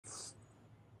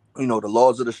the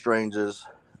laws of the strangers,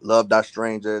 love thy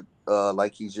stranger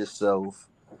like he's yourself,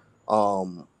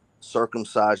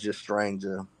 circumcise your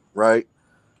stranger, right?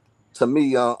 To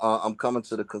me, I'm coming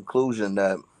to the conclusion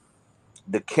that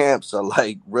the camps are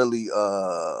like really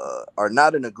are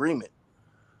not in agreement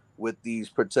with these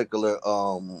particular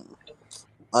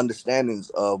understandings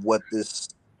of what this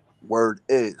word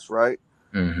is, right?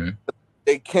 Mm-hmm.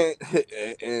 They can't,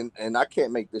 and I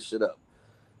can't make this shit up.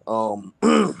 Um,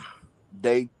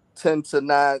 they tend to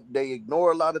not. They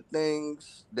ignore a lot of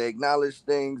things. They acknowledge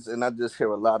things, and I just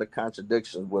hear a lot of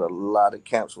contradictions with a lot of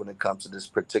camps when it comes to this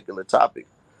particular topic.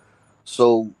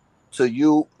 So, to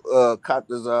you,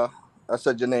 Kataza, I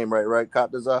said your name right, right,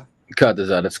 Kataza, Cut this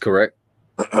out. That's correct.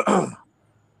 and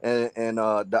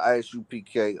the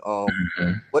ISUPK.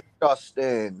 Mhm. What y'all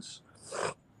stands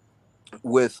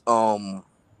with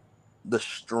the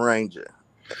stranger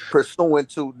pursuant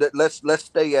to that? Let's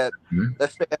stay at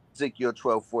Ezekiel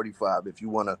 12:45 if you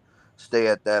want to stay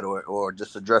at that, or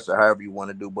just address it however you want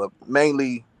to do, but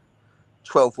mainly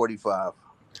 12:45.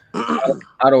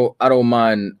 I don't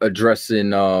mind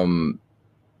addressing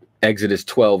Exodus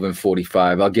 12 and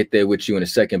 45. I'll get there with you in a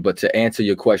second. But to answer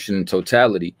your question in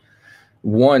totality,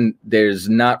 one, there's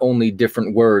not only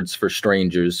different words for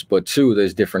strangers, but two,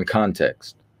 there's different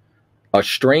context. A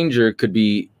stranger could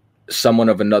be someone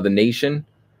of another nation,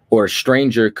 or a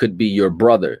stranger could be your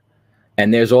brother.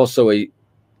 And there's also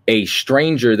a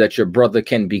stranger that your brother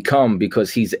can become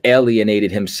because he's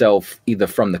alienated himself either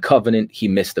from the covenant, he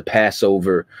missed the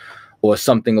Passover, or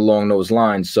something along those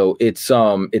lines. So it's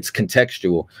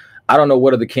contextual. I don't know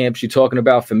what are the camps you're talking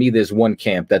about. For me, there's one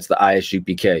camp, that's the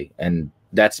ISUPK, and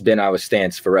that's been our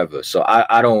stance forever. So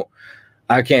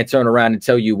I can't turn around and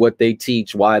tell you what they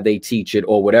teach, why they teach it,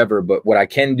 or whatever. But what I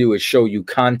can do is show you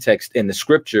context in the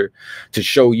scripture to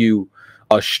show you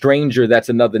a stranger that's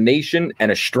another nation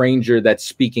and a stranger that's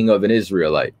speaking of an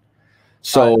Israelite.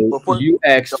 So you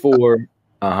asked for,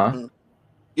 Mhm.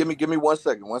 Give me 1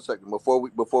 second, 1 second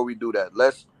before we do that.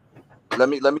 Let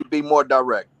me be more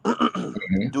direct.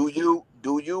 Do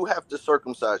you have to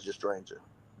circumcise your stranger?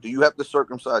 Do you have to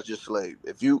circumcise your slave?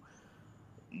 If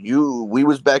we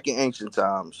was back in ancient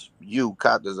times, you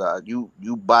Katazai,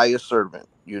 you buy a servant,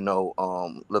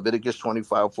 Leviticus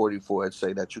 25:44 it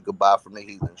say that you could buy from the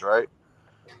heathens, right?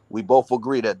 We both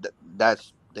agree that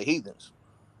that's the heathens.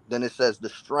 Then it says the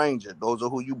stranger, those are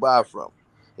who you buy from.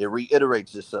 It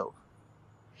reiterates itself.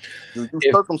 Do you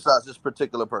if circumcise this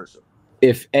particular person?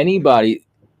 if anybody,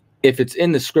 if it's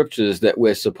in the scriptures that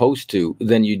we're supposed to,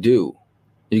 then you do.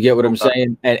 You get what I'm Okay.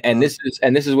 saying? And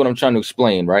this is what I'm trying to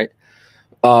explain, right?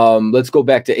 Let's go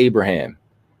back to Abraham.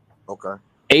 Okay.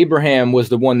 Abraham was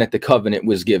the one that the covenant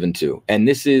was given to, and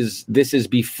this is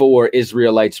before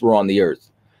Israelites were on the earth.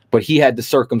 But he had to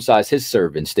circumcise his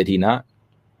servants, did he not?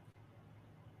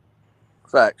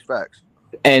 Facts, facts.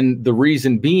 And the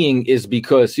reason being is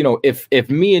because, if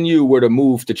me and you were to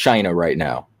move to China right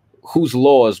now, whose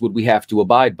laws would we have to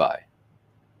abide by?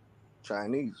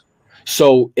 Chinese.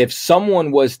 So if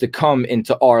someone was to come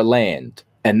into our land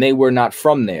and they were not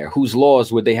from there, whose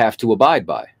laws would they have to abide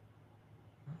by?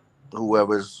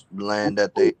 Whoever's land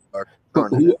that they are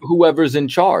turning in. Whoever's in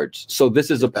charge. So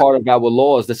this is a part of our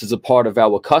laws. This is a part of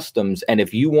our customs. And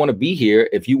if you want to be here,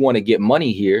 if you want to get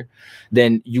money here,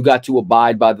 then you got to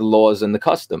abide by the laws and the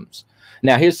customs.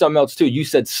 Now, here's something else too. You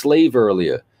said slave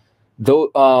earlier.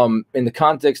 Though, in the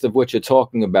context of what you're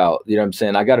talking about, you know what I'm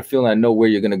saying? I got a feeling I know where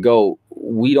you're going to go.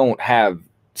 We don't have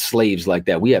slaves like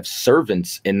that. We have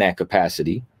servants in that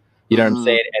capacity. You know what I'm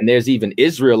saying? And there's even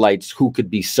Israelites who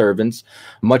could be servants,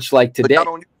 much like today. But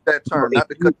y'all don't use that term, not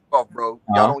to cut you off, bro.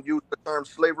 Y'all don't use the term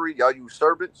slavery. Y'all use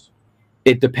servants.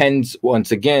 It depends,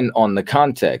 once again, on the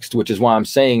context, which is why I'm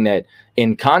saying that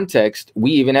in context,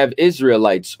 we even have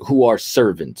Israelites who are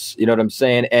servants. You know what I'm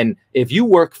saying? And if you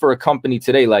work for a company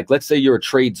today, like let's say you're a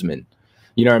tradesman,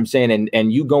 you know what I'm saying?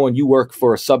 And you go and you work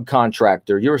for a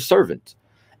subcontractor, you're a servant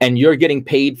and you're getting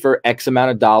paid for X amount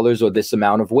of dollars or this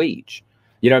amount of wage.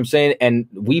 You know what I'm saying? And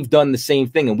we've done the same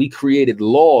thing, and we created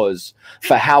laws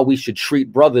for how we should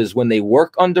treat brothers when they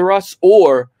work under us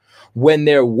or when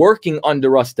they're working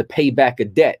under us to pay back a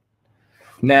debt.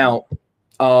 Now,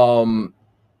 where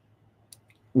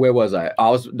was I?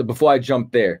 Before I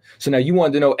jumped there. So now you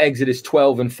wanted to know Exodus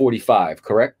 12 and 45,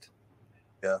 correct?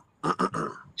 Yeah.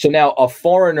 So now a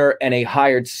foreigner and a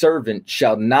hired servant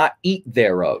shall not eat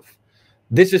thereof.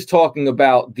 This is talking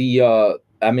about the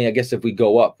I mean, I guess if we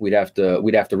go up, we'd have to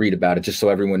read about it just so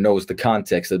everyone knows the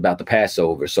context about the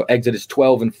Passover. So Exodus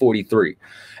 12 and 43.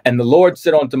 And the Lord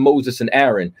said unto Moses and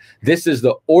Aaron, this is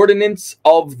the ordinance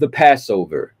of the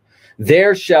Passover.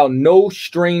 There shall no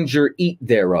stranger eat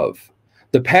thereof.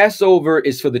 The Passover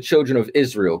is for the children of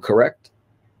Israel, correct?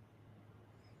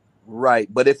 Right.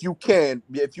 But if you can,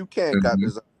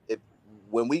 Mm-hmm. if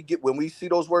when we see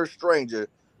those words stranger,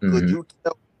 could Mm-hmm. you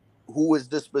tell who is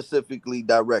this specifically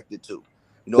directed to?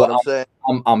 You know Well, what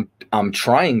I'm saying? I'm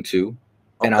trying to,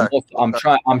 and Okay.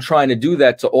 Okay. I'm trying to do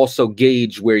that to also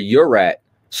gauge where you're at.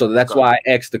 So that's Okay. why I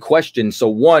asked the question. So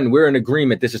one, we're in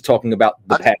agreement. This is talking about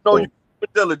the I just know Passover. you're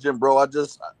diligent, bro. I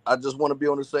just want to be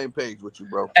on the same page with you,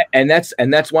 bro. And that's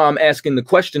why I'm asking the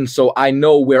question, so I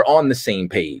know we're on the same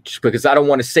page, because I don't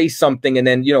want to say something and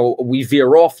then we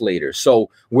veer off later. So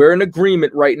we're in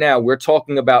agreement right now. We're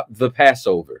talking about the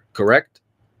Passover, correct?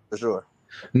 For sure.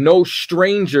 No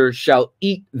stranger shall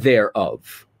eat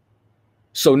thereof.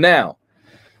 So now,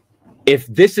 if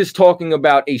this is talking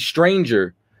about a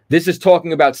stranger, this is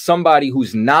talking about somebody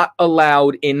who's not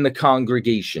allowed in the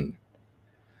congregation.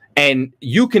 And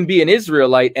you can be an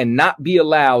Israelite and not be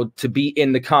allowed to be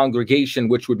in the congregation,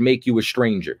 which would make you a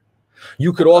stranger.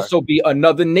 You could Okay. also be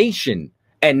another nation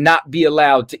and not be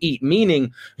allowed to eat,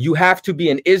 meaning you have to be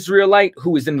an Israelite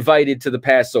who is invited to the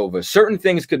Passover. Certain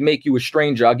things could make you a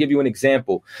stranger. I'll give you an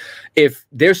example. If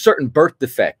there's certain birth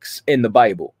defects in the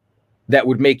Bible that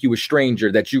would make you a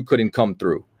stranger that you couldn't come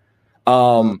through.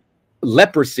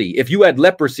 Leprosy. If you had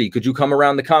leprosy, could you come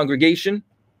around the congregation?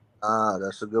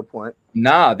 That's a good point.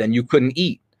 Nah, then you couldn't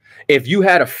eat. If you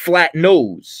had a flat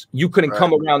nose, you couldn't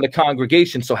come Right. around the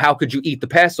congregation. So how could you eat the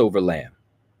Passover lamb?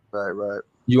 Right. Right.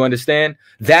 You understand?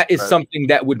 That is Right. something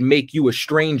that would make you a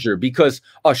stranger, because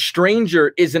a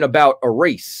stranger isn't about a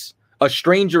race. A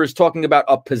stranger is talking about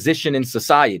a position in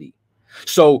society.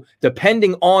 So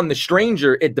depending on the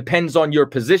stranger, it depends on your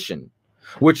position,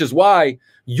 which is why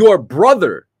your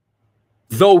brother,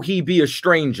 though he be a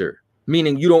stranger,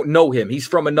 meaning you don't know him, he's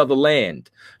from another land,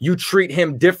 you treat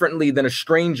him differently than a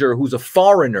stranger who's a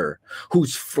foreigner,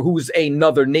 who's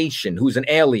another nation, who's an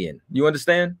alien. You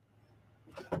understand?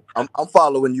 I'm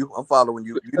following you. I'm following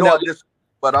you. You know, Now, I just,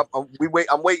 but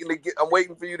I'm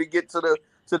waiting for you to get to the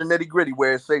nitty gritty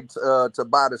where it say to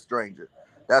buy the stranger.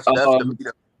 That's the um, meat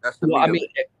of, that's the well, meat of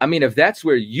it. I mean, if that's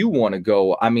where you want to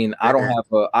go, I mean, I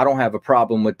Yeah. don't have a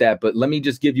problem with that. But let me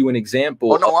just give you an Oh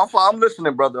example. no, I'm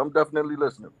listening, brother. I'm definitely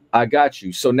listening. I got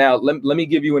you. So now let me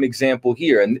give you an example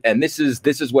here, and this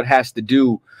is what has to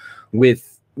do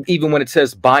with, even when it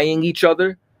says buying each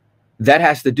other, that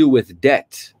has to do with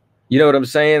debt. You know what I'm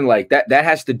saying? Like that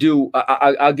has to do.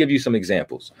 I'll give you some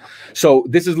examples. So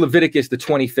this is Leviticus, the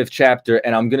 25th chapter,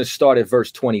 and I'm going to start at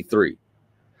verse 23.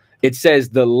 It says,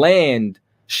 "The land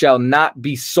shall not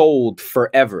be sold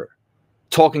forever,"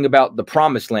 talking about the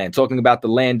promised land, talking about the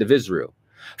land of Israel.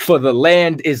 "For the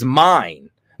land is mine,"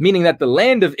 meaning that the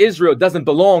land of Israel doesn't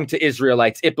belong to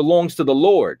Israelites. It belongs to the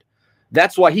Lord.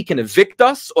 That's why he can evict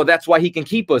us, or that's why he can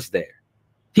keep us there.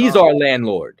 He's our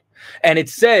landlord. And it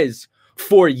says,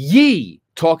 "For ye,"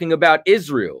 talking about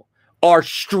Israel, "are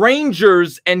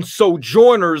strangers and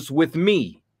sojourners with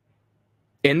me."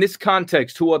 In this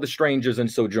context, who are the strangers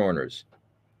and sojourners?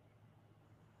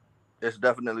 It's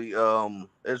definitely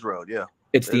Israel. Yeah,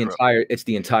 It's Israel.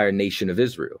 the entire nation of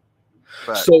Israel.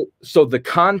 Fact. So the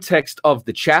context of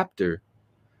the chapter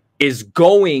is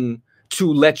going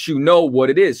to let you know what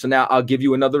it is. So now I'll give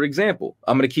you another example.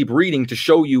 I'm going to keep reading to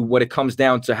show you what it comes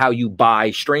down to, how you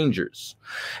buy strangers.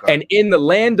 Okay. "And in the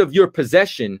land of your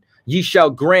possession, ye shall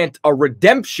grant a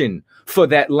redemption for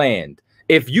that land."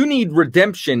 If you need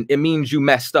redemption, it means you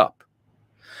messed up.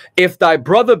 "If thy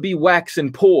brother be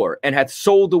waxen poor and hath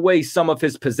sold away some of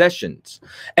his possessions,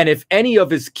 and if any of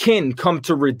his kin come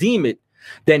to redeem it,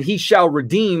 then he shall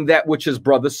redeem that which his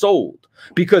brother sold."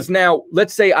 Because now,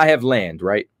 let's say I have land,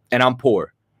 right? And I'm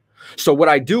poor. So what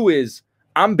I do is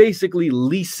I'm basically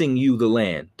leasing you the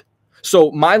land.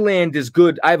 So my land is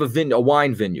good. I have a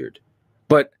wine vineyard,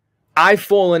 but I've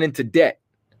fallen into debt.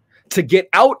 To get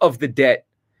out of the debt,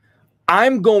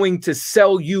 I'm going to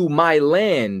sell you my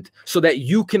land so that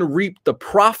you can reap the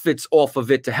profits off of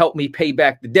it to help me pay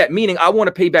back the debt. Meaning I want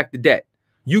to pay back the debt.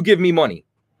 You give me money.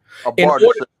 A barter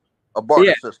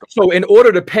system. So in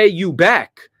order to pay you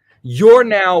back, you're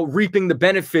now reaping the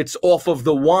benefits off of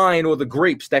the wine or the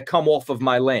grapes that come off of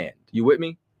my land. You with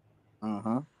me?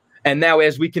 Mm-hmm. And now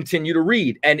as we continue to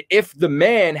read, "And if the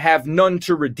man have none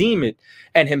to redeem it,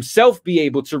 and himself be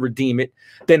able to redeem it,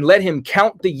 then let him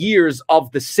count the years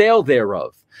of the sale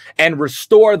thereof, and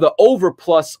restore the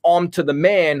overplus unto the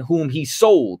man whom he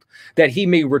sold, that he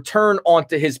may return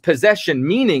unto his possession."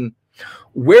 Meaning,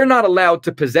 we're not allowed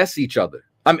to possess each other.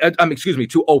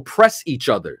 To oppress each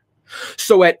other.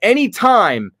 So at any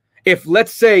time, if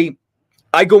let's say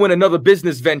I go in another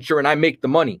business venture and I make the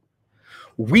money,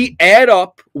 we add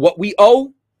up what we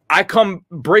owe, I come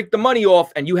break the money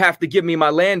off and you have to give me my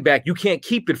land back. You can't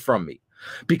keep it from me,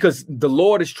 because the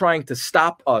Lord is trying to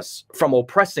stop us from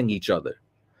oppressing each other.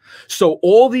 So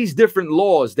all these different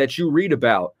laws that you read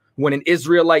about, when an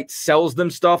Israelite sells them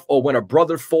stuff, or when a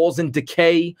brother falls in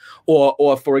decay,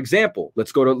 or for example,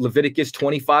 let's go to Leviticus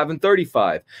 25 and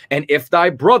 35. And if thy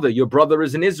brother, your brother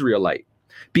is an Israelite,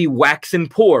 be waxen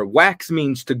poor. Wax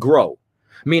means to grow,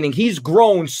 meaning he's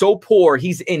grown so poor,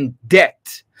 he's in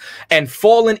debt, and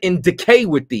fallen in decay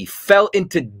with thee, fell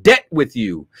into debt with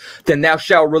you, then thou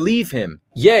shalt relieve him.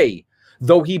 Yea,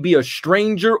 though he be a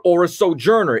stranger or a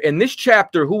sojourner. In this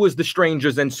chapter, who is the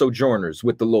strangers and sojourners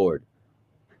with the Lord?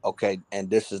 Okay, and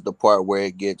this is the part where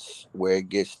it gets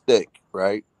thick,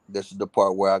 right? This is the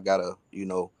part where I gotta,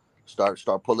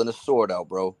 start pulling the sword out,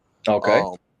 bro. Okay.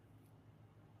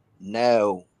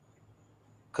 Now,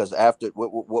 because after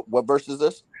what verse is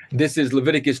this? This is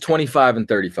Leviticus 25 and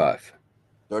 35.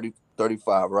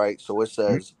 35, right? So it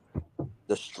says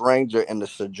the stranger and the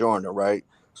sojourner, right?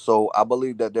 So I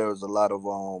believe that there is a lot of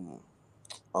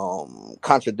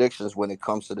contradictions when it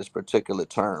comes to this particular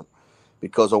term,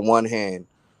 because on one hand,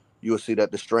 you'll see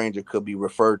that the stranger could be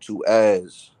referred to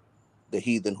as the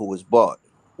heathen who is bought,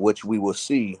 which we will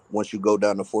see once you go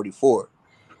down to 44,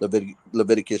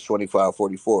 Leviticus 25,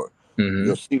 44.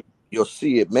 You'll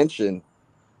see it mentioned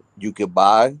you could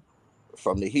buy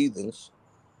from the heathens,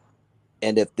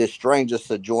 and if this stranger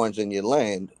sojourns in your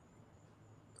land,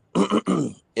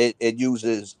 it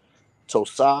uses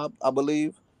tosab, I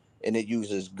believe, and it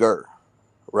uses ger,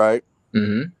 right?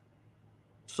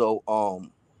 So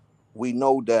we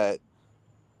know that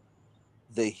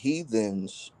the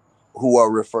heathens, who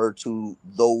are referred to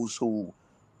those who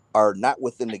are not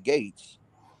within the gates,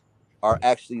 are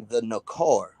actually the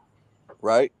nakar,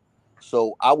 right?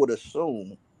 So I would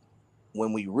assume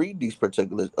when we read these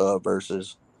particular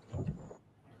verses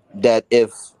that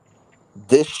if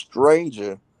this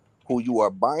stranger who you are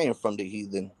buying from the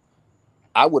heathen,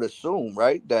 I would assume,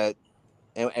 right, that,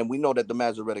 and we know that the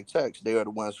Masoretic text, they are the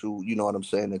ones who, you know what I'm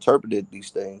saying, interpreted these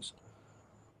things.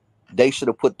 They should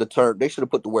have put the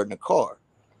word nakar,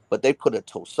 but they put a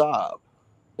tosab.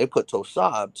 They put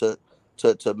tosab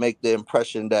to make the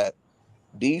impression that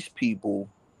these people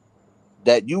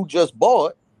that you just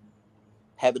bought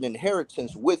have an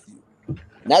inheritance with you.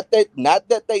 Not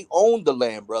that they own the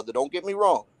land, brother. Don't get me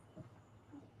wrong.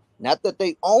 Not that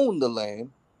they own the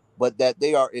land, but that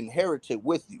they are inherited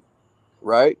with you,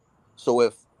 right? So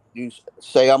if you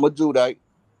say I'm a Judite,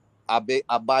 I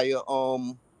buy a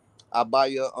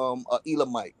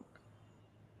Elamite.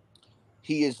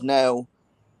 He is now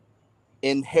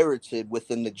inherited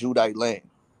within the Judite land,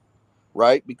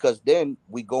 right? Because then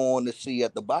we go on to see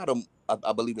at the bottom,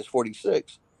 I believe it's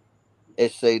 46.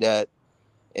 It say that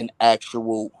an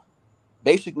actual,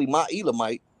 basically, my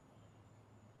Elamite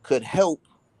could help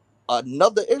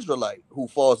another Israelite who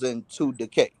falls into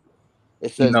decay.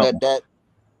 It says No.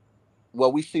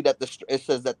 well, we see that it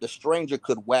says that the stranger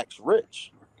could wax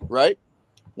rich, right?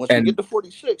 Once we get And to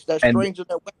 46, that and stranger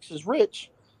that waxes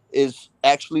rich is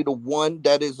actually the one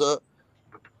that is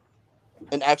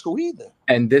an actual heathen.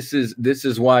 and this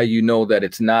is why you know that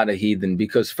it's not a heathen,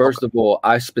 because first of all,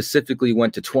 I specifically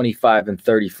went to 25 and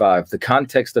 35. The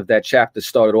context of that chapter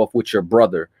started off with your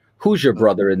brother. Who's your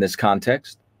brother in this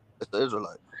context? It's the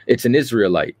Israelite. It's an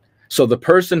Israelite. So the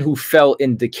person who fell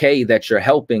in decay that you're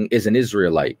helping is an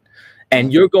Israelite,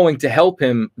 and you're going to help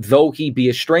him though he be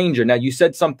a stranger. Now you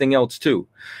said something else too,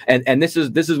 and this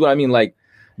is what I mean. Like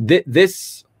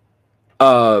this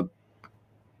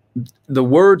the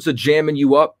words are jamming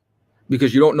you up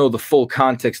because you don't know the full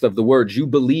context of the words. You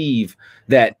believe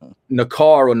that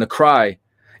nakar or nakrai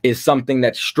is something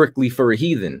that's strictly for a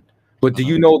heathen, but do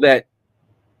you know that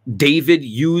David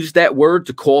used that word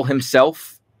to call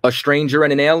himself a stranger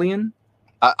and an alien?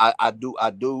 I do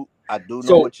know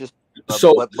So, what you're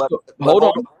but hold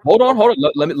on.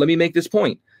 Let me make this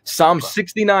point. Psalm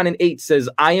 69 and 8 says,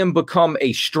 I am become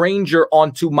a stranger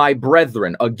unto my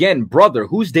brethren. Again, brother.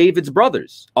 Who's David's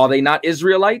brothers? Are they not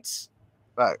Israelites?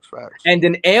 Facts. And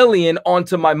an alien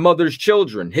unto my mother's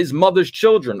children. His mother's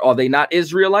children. Are they not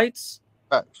Israelites?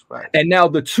 Facts. And now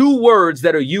the two words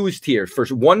that are used here,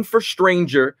 one for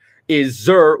stranger is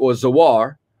zer or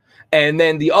zawar, and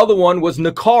then the other one was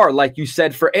nakar, like you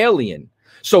said, for alien.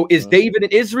 So is David an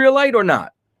Israelite or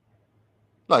not?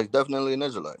 No, he's definitely an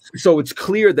Israelite. So it's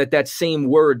clear that that same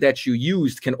word that you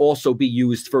used can also be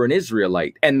used for an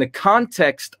Israelite. And the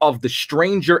context of the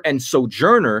stranger and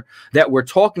sojourner that we're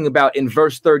talking about in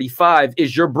verse 35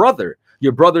 is your brother.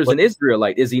 Your brother's an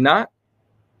Israelite, is he not?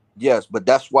 Yes, but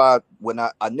that's why when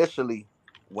I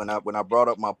brought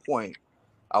up my point,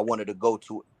 I wanted to go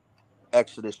to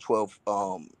Exodus 12,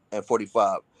 and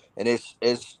 45. And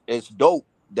it's dope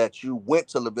that you went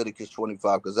to Leviticus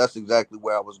 25, because that's exactly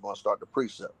where I was going to start the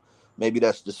precept. Maybe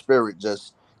that's the spirit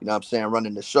just, you know what I'm saying,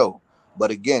 running the show.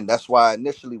 But again, that's why I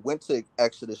initially went to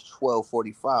Exodus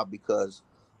 12:45, because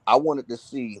I wanted to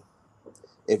see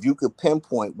if you could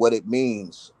pinpoint what it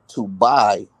means to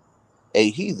buy a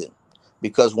heathen.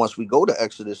 Because once we go to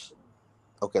Exodus,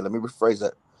 okay, let me rephrase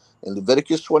that. In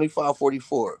Leviticus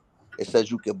 25:44, it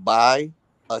says you can buy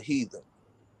a heathen.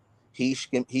 He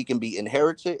can be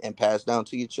inherited and passed down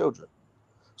to your children.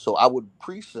 So I would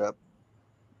precept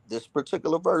this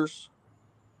particular verse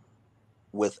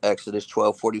with Exodus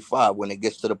 12:45 when it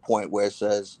gets to the point where it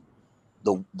says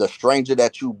the stranger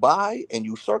that you buy and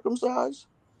you circumcise,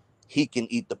 he can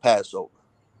eat the Passover.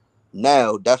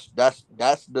 Now that's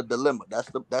the dilemma. That's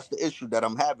the issue that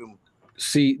I'm having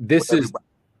See, with everybody.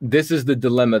 this is the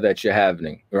dilemma that you're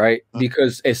having, right?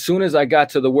 Because as soon as I got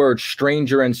to the word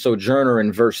stranger and sojourner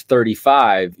in verse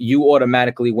 35, you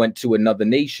automatically went to another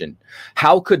nation.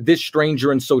 How could this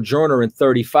stranger and sojourner in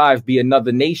 35 be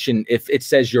another nation if it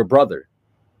says your brother?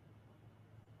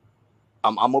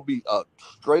 I'm gonna be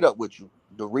straight up with you.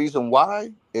 The reason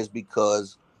why is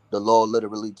because the law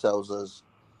literally tells us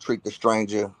treat the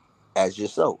stranger as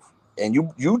yourself. And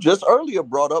you just earlier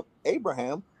brought up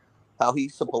Abraham, how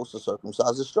he's supposed to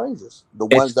circumcise the strangers, the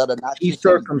ones It's that are not he your seed.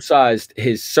 circumcised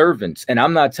his servants. And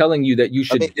I'm not telling you that you I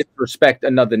should mean, disrespect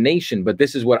another nation, but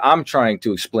this is what I'm trying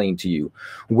to explain to you.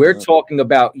 We're talking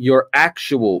about your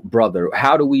actual brother.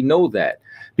 How do we know that?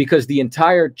 Because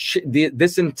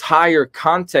this entire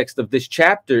context of this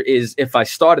chapter is, if I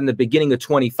start in the beginning of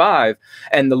 25,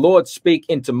 and the Lord spake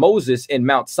into Moses in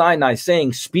Mount Sinai,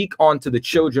 saying, speak unto the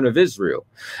children of Israel,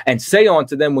 and say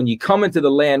unto them, when ye come into the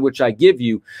land which I give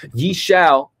you,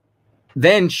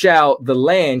 then shall the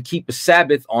land keep a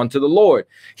Sabbath unto the Lord.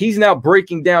 He's now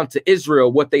breaking down to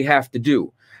Israel what they have to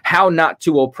do, how not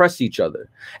to oppress each other.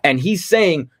 And he's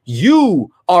saying,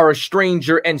 you are a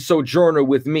stranger and sojourner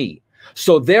with me.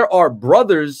 So there are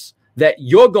brothers that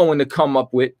you're going to come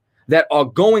up with that are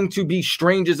going to be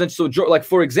strangers and sojourner. Like,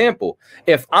 for example,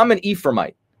 if I'm an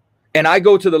Ephraimite and I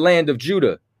go to the land of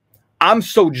Judah, I'm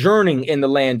sojourning in the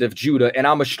land of Judah and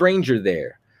I'm a stranger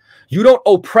there. You don't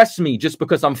oppress me just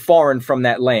because I'm foreign from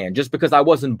that land, just because I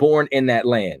wasn't born in that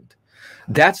land.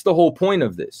 That's the whole point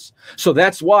of this. So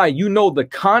that's why, the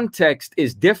context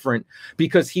is different,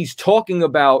 because he's talking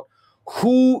about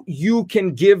who you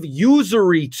can give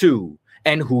usury to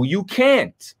and who you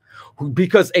can't.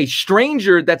 Because a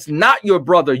stranger that's not your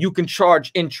brother, you can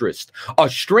charge interest. A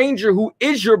stranger who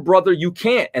is your brother, you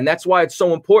can't. And that's why it's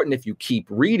so important. If you keep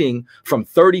reading from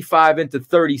 35 into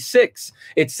 36,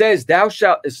 it says, thou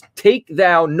shalt take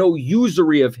thou no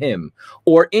usury of him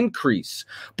or increase,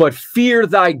 but fear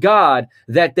thy God,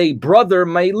 that thy brother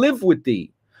may live with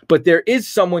thee. But there is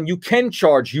someone you can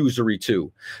charge usury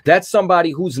to. That's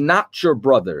somebody who's not your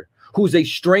brother, who's a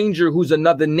stranger, who's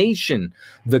another nation.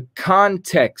 The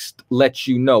context lets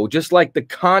you know, just like the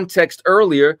context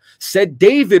earlier said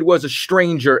David was a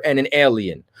stranger and an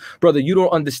alien. Brother, you don't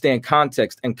understand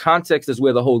context, and context is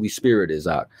where the Holy Spirit is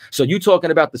at. So you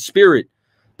talking about the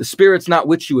Spirit's not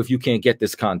with you if you can't get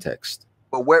this context.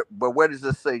 But where does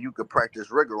this say you could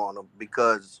practice rigor on them?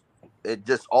 Because it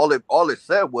just all it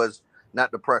said was not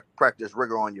to practice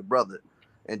rigor on your brother.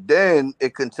 And then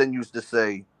it continues to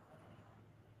say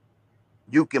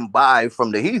you can buy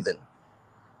from the heathen.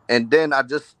 And then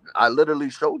I literally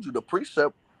showed you the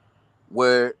precept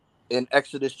where in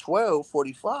Exodus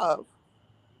 12:45,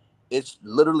 it's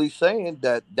literally saying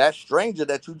that stranger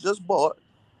that you just bought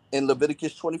in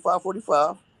Leviticus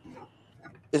 25:45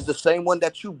 is the same one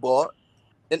that you bought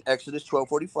in Exodus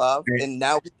 12:45, and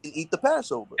now he can eat the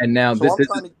Passover. And now so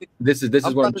this is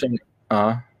what I'm trying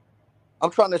to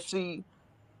I'm trying to see,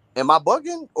 am I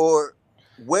bugging, or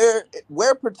where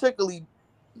particularly,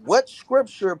 what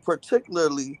scripture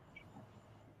particularly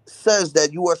says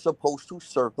that you are supposed to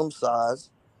circumcise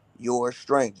your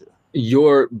stranger?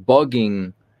 You're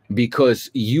bugging because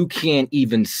you can't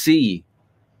even see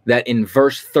that in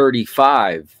verse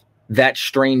 35, that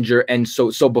stranger. And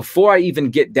so before I even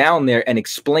get down there and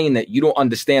explain that, you don't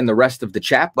understand the rest of the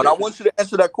chapter. But I want you to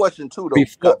answer that question too,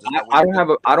 though.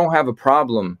 I don't have a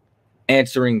problem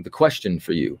answering the question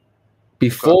for you.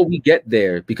 Before we get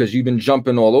there, because you've been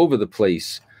jumping all over the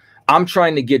place, I'm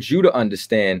trying to get you to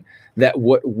understand that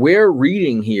what we're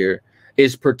reading here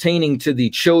is pertaining to the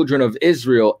children of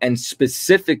Israel, and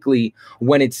specifically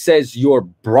when it says your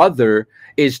brother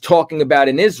is talking about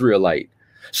an Israelite.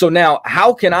 So now,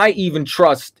 how can I even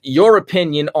trust your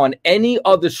opinion on any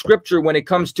other scripture when it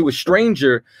comes to a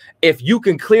stranger if you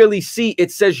can clearly see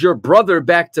it says your brother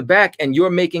back to back and you're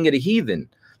making it a heathen?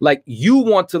 Like, you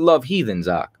want to love heathens,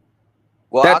 Ak.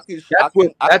 Well, That's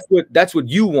that's what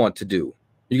you want to do.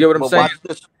 You get what I'm but saying? watch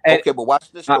this. And Okay, but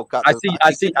watch this though, Cotton.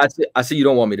 I see you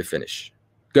don't want me to finish.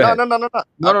 Go ahead. No.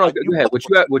 No. Go ahead.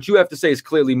 What you have to say is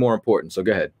clearly more important. So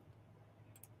go ahead.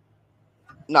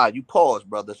 Nah, you paused,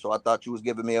 brother. So I thought you was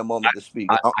giving me a moment to speak.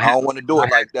 I don't want to do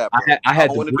it like that, bro. I had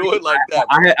don't to want to do it like that.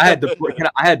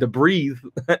 I had to breathe.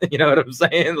 You know what I'm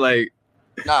saying? Like,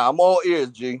 nah, I'm all ears,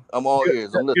 G. I'm all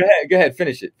ears. I'm listening. Go ahead.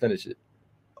 Finish it.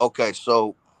 Okay,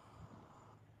 so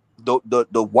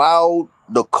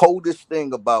the coldest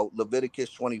thing about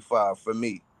Leviticus 25 for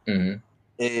me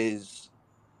is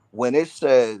when it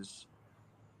says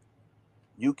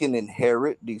you can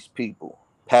inherit these people,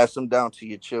 pass them down to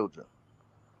your children,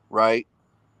 right?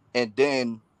 And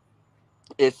then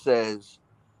it says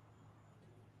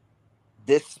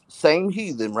this same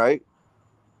heathen, right?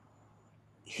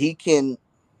 He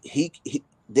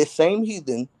this same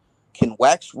heathen can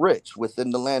wax rich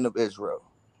within the land of Israel.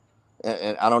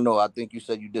 And I don't know, I think you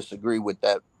said you disagree with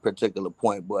that particular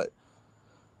point, but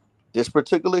this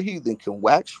particular heathen can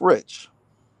wax rich,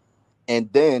 and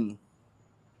then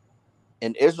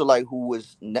an Israelite who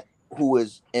is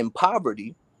in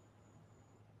poverty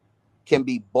can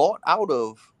be bought out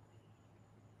of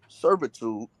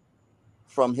servitude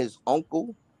from his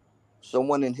uncle,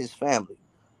 someone in his family.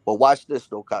 But watch this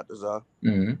though, Katazar.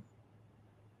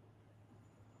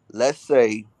 Let's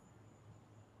say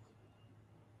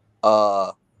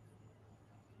a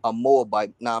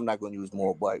Moabite. Now I'm not going to use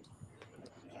Moabite.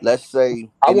 Let's say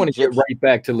I want to get right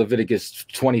back to Leviticus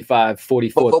 25,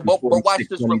 44. But watch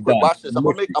this real quick. Watch this. I'm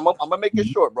gonna make it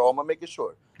short, bro. I'm gonna make it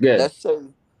short. Yeah.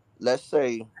 Let's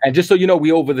say. And just so you know,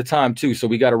 we over the time too, so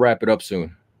we got to wrap it up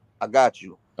soon. I got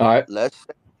you. All right. Let's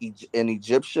say an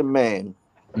Egyptian man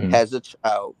has a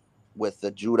child with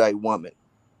a Judite woman.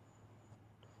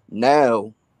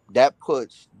 Now that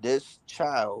puts this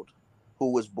child,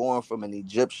 who was born from an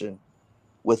Egyptian,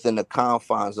 within the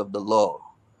confines of the law,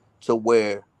 to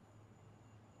where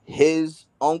his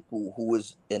uncle, who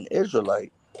is an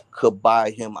Israelite, could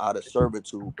buy him out of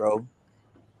servitude, bro.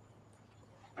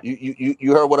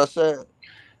 You heard what I said?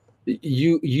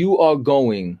 You are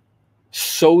going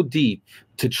so deep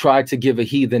to try to give a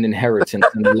heathen inheritance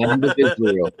in the land of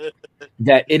Israel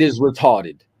that it is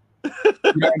retarded. You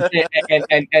know what I'm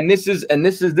saying? And this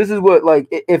is what, like,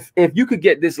 if you could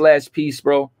get this last piece,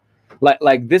 bro,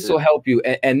 like this will help you.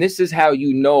 And this is how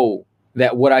you know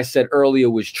that what I said earlier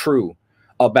was true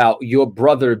about your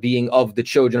brother being of the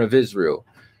children of Israel.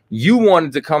 You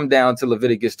wanted to come down to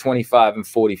Leviticus 25 and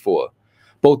 44.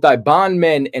 Both thy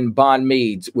bondmen and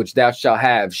bondmaids, which thou shalt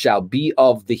have, shall be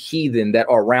of the heathen that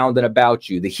are round and about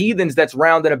you. The heathens that's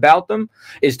round and about them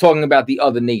is talking about the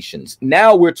other nations.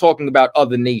 Now we're talking about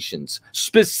other nations.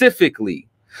 Specifically,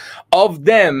 of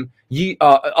them ye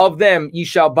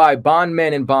shall buy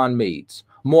bondmen and bondmaids.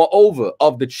 Moreover,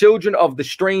 of the children of the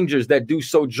strangers that do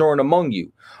sojourn among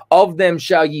you, of them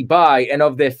shall ye buy, and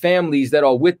of their families that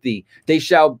are with thee, they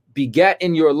shall begat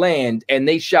in your land, and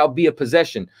they shall be a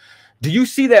possession. Do you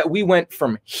see that we went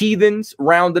from heathens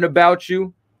round and about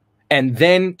you and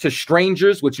then to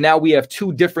strangers, which now we have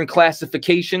two different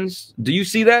classifications? Do you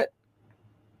see that?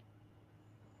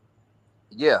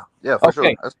 Yeah, for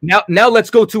sure. Now let's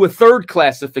go to a third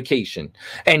classification.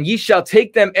 And ye shall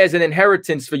take them as an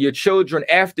inheritance for your children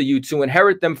after you, to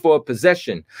inherit them for a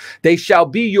possession. They shall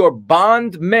be your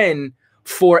bondmen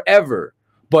forever,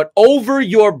 but over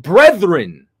your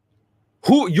brethren,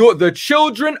 the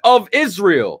children of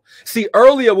Israel. See,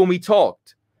 earlier when we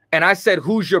talked and I said,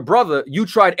 who's your brother? You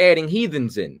tried adding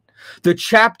heathens in. The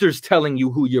chapter's telling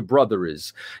you who your brother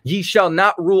is. Ye shall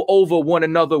not rule over one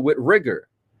another with rigor.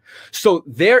 So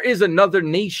there is another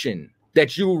nation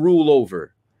that you rule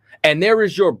over. And there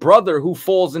is your brother who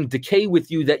falls in decay with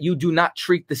you that you do not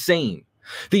treat the same.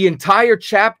 The entire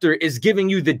chapter is giving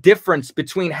you the difference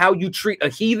between how you treat a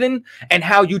heathen and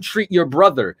how you treat your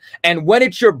brother. And when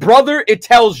it's your brother, it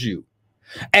tells you.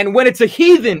 And when it's a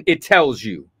heathen, it tells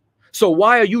you. So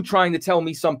why are you trying to tell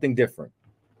me something different?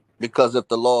 Because if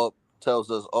the law tells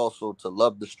us also to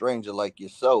love the stranger like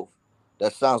yourself,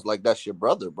 that sounds like that's your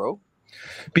brother, bro.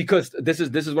 Because this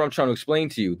is what I'm trying to explain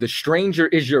to you. The stranger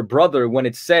is your brother when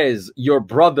it says your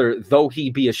brother, though he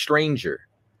be a stranger.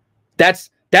 That's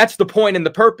the point and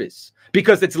the purpose,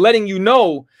 because it's letting you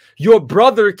know your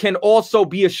brother can also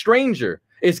be a stranger.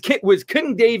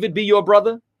 Couldn't David be your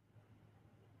brother?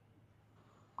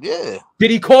 Yeah.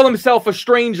 Did he call himself a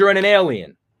stranger and an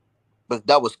alien? But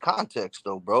that was context,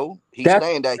 though, bro.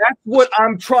 Saying that. That's what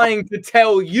I'm trying to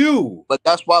tell you. But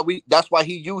that's why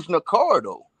he used Nakar,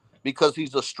 though, because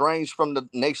he's estranged from the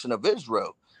nation of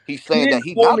Israel. He's saying that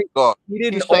he's not God.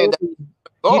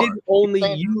 Gar.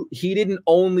 He didn't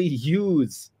only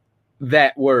use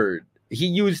that word. He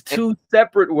used two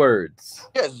separate words.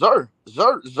 Yeah,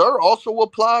 Zer also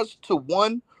applies to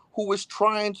one who is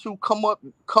trying to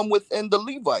come within the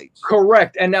Levites.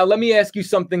 Correct. And now let me ask you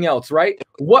something else, right?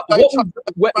 When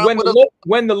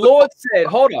the Lord said,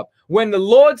 hold up, when the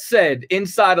Lord said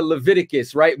inside of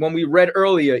Leviticus, right, when we read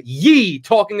earlier, ye,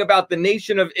 talking about the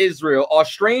nation of Israel, are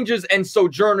strangers and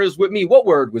sojourners with me, what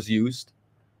word was used?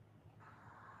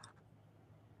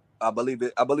 I believe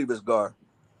it's Gar.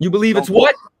 You believe it's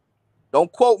what? Don't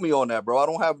quote me on that, bro. I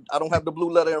don't have the blue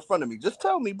letter in front of me. Just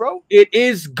tell me, bro. It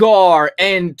is Gar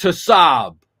and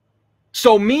Tasab.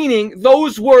 So meaning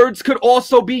those words could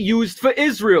also be used for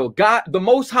Israel. God, the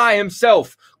Most High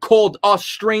himself, called us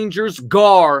strangers,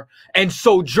 Gar, and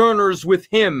sojourners with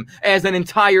him as an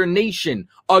entire nation.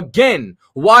 Again,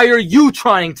 why are you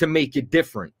trying to make it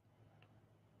different?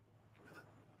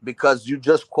 Because you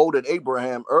just quoted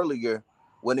Abraham earlier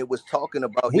when it was talking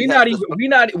about we're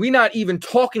not even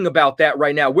talking about that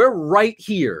right now. We're right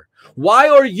here. Why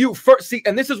are you first? See,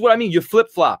 and this is what I mean. You're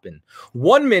flip-flopping.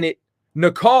 1 minute,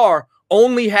 Nakar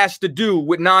only has to do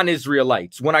with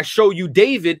non-Israelites. When I show you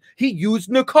David, he used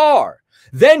Nakar.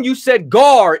 Then you said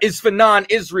Gar is for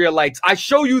non-Israelites. I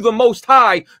show you the Most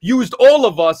High used all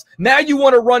of us. Now you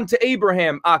want to run to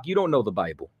Abraham. Ak, you don't know the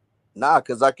Bible. Nah,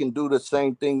 because I can do the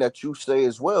same thing that you say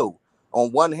as well. On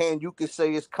one hand, you can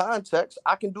say it's context.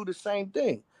 I can do the same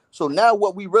thing. So now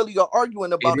what we really are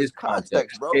arguing about is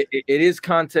context, bro. It is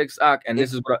context, Ak, and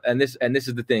this is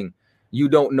the thing. You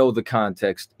don't know the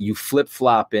context. You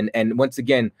flip-flopping. And once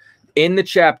again, in the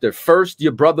chapter, first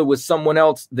your brother was someone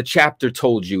else. The chapter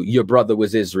told you your brother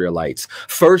was Israelites.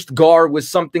 First, Gar was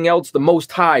something else. The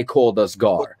Most High called us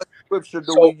Gar. Scripture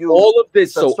do we use all of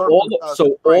this,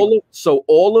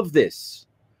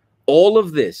 all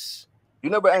of this. You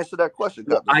never answered that question,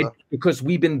 because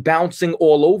we've been bouncing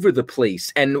all over the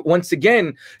place. And once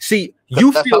again, see,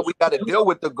 you that's feel how we got to deal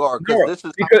with the guard, because this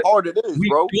is how hard it is,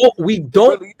 bro. We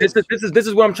don't. Really this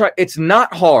is what I'm trying. It's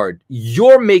not hard.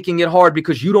 You're making it hard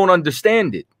because you don't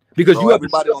understand it. Because you have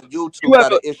everybody on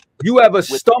YouTube. You have a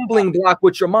stumbling block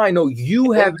with your mind. No,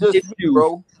 you have an issue,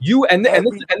 bro. And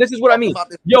this is what I mean.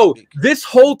 Yo, this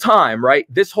whole time, right?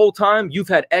 This whole time, you've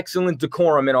had excellent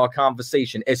decorum in our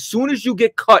conversation. As soon as you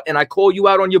get cut and I call you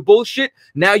out on your bullshit,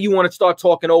 now you want to start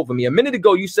talking over me. A minute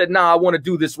ago, you said, "Nah, I want to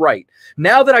do this right."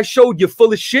 Now that I showed you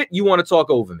full of shit, you want to talk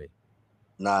over me.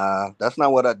 Nah, that's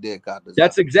not what I did, God.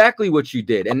 That's exactly what you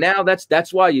did. And now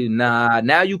that's why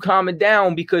now you calming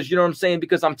down, because you know what I'm saying?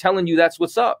 Because I'm telling you that's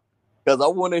what's up. Because I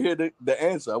want to hear the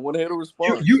answer. I want to hear the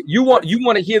response. You want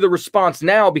to hear the response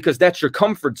now because that's your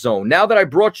comfort zone. Now that I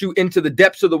brought you into the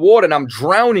depths of the water and I'm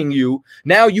drowning you,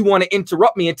 now you want to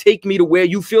interrupt me and take me to where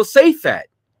you feel safe at.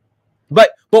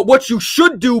 But what you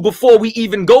should do before we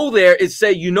even go there is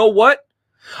say, you know what?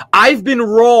 I've been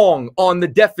wrong on the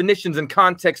definitions and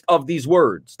context of these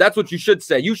words. That's what you should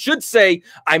say. You should say,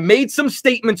 I made some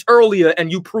statements earlier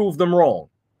and you proved them wrong.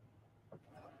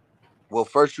 Well,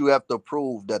 first you have to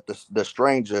prove that the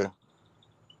stranger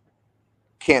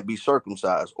can't be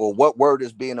circumcised, or what word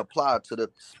is being applied to the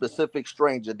specific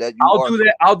stranger that you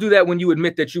I'll do that when you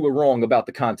admit that you were wrong about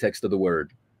the context of the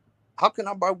word. How can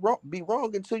I be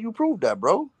wrong until you prove that,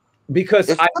 bro?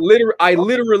 Because I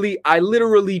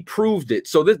literally proved it.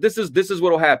 So this is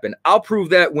what'll happen. I'll prove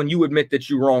that when you admit that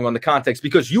you're wrong on the context,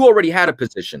 because you already had a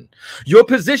position. Your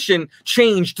position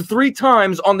changed 3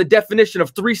 times on the definition of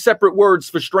 3 separate words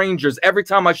for strangers every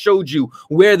time I showed you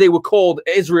where they were called,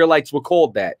 Israelites were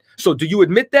called that. So do you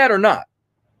admit that or not?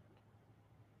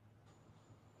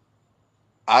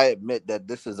 I admit that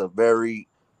this is a very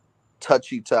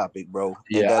touchy topic, bro.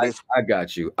 Yeah, I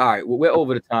got you. All right, well, we're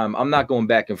over the time. I'm not going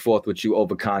back and forth with you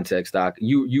over context, Doc.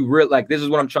 You real like this is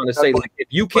what I'm trying to say. Like if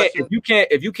you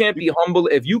can't be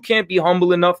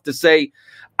humble enough to say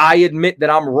I admit that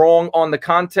I'm wrong on the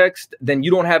context, then you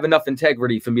don't have enough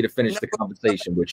integrity for me to finish the conversation with